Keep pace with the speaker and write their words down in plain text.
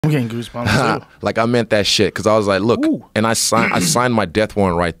I'm getting goosebumps too. Like, I meant that shit because I was like, look, Ooh. and I signed my death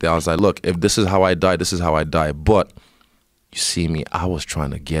warrant right there. I was like, look, if this is how I die, this is how I die. But you see me, I was trying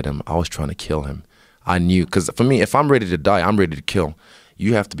to get him. I was trying to kill him. I knew, because for me, if I'm ready to die, I'm ready to kill.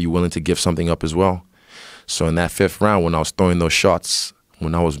 You have to be willing to give something up as well. So in that 5th round, when I was throwing those shots,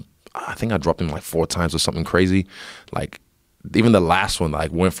 I think I dropped him like 4 times or something crazy. Like, even the last one,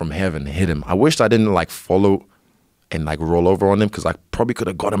 like, went from heaven and hit him. I wished I didn't like follow and like roll over on him, because I probably could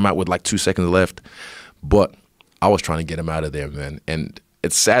have got him out with like 2 seconds left. But I was trying to get him out of there, man. And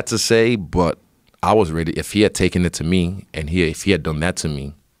it's sad to say, but I was ready. If he had taken it to me, and if he had done that to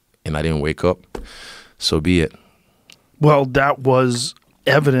me, and I didn't wake up, so be it. Well, that was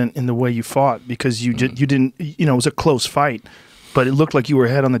evident in the way you fought, because you didn't, it was a close fight, but it looked like you were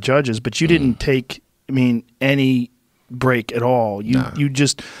ahead on the judges, but you didn't take, any break at all. You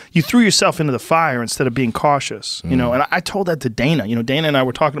threw yourself into the fire instead of being cautious. And I told that to Dana. Dana and I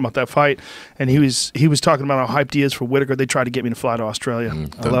were talking about that fight, and he was talking about how hyped he is for Whitaker. They tried to get me to fly to Australia.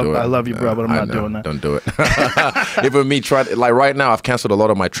 I love you, bro, but I'm not doing that. Don't do it. Even me like right now, I've canceled a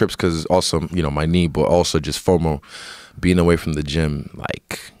lot of my trips because also, my knee, but also just FOMO, being away from the gym.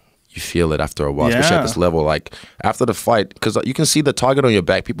 Like, you feel it after a while, especially at this level. Like, after the fight, because you can see the target on your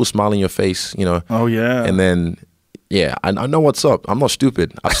back, people smile in your face, Oh, yeah. And then, yeah, I know what's up. I'm not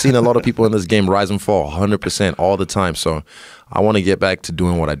stupid. I've seen a lot of people in this game rise and fall 100% all the time. So I want to get back to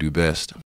doing what I do best.